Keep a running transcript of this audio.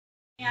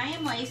I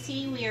am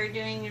Lacey. We are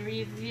doing a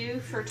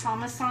review for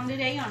Thomas on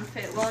today on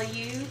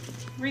FitWellYou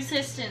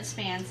resistance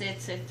bands.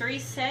 It's a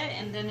 3-set,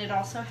 and then it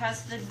also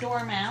has the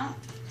door mount,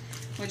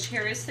 which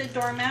here is the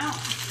door mount.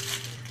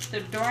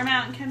 The door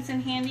mount comes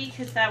in handy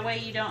because that way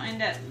you don't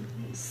end up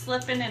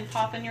slipping and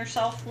popping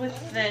yourself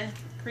with the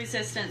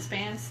resistance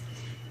bands,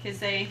 because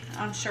they,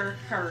 I'm sure,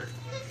 hurt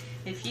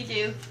if you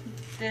do.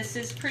 This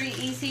is pretty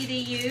easy to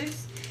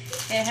use.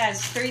 It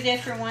has 3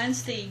 different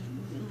ones. The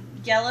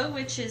yellow,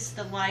 which is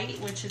the light,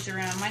 which is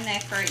around my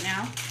neck right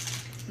now,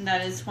 and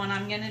that is one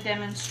I'm going to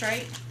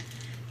demonstrate.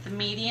 The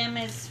medium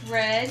is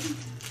red,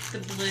 the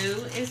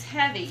blue is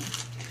heavy,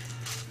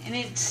 and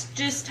it's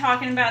just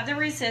talking about the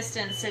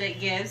resistance that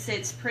it gives.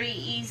 It's pretty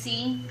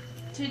easy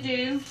to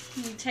do.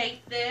 You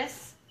take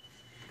this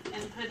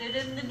and put it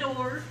in the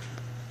door,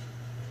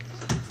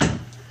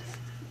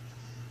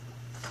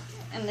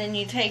 and then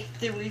you take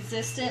the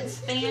resistance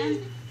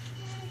band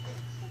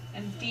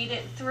and feed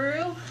it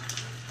through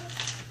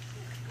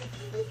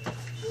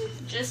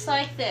just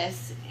like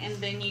this, and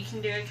then you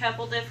can do a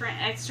couple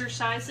different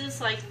exercises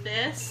like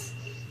this.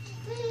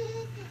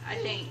 I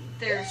think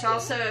there's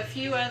also a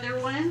few other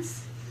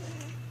ones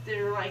that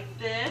are like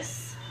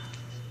this,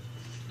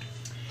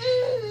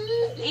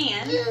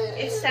 and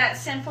it's that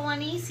simple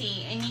and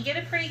easy, and you get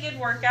a pretty good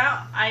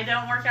workout. I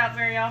don't work out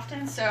very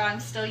often, so I'm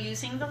still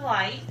using the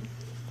light.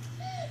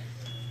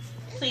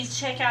 Please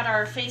check out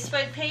our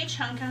Facebook page,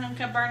 Hunka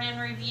Hunka Burn-In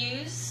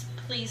Reviews.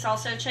 Please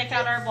also check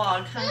out our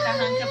blog, Hunka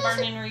Hunka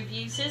Burn-In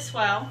Reviews, as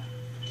well.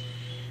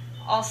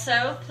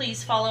 Also,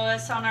 please follow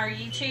us on our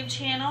YouTube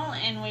channel,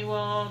 and we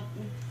will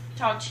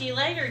talk to you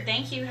later.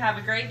 Thank you. Have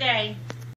a great day.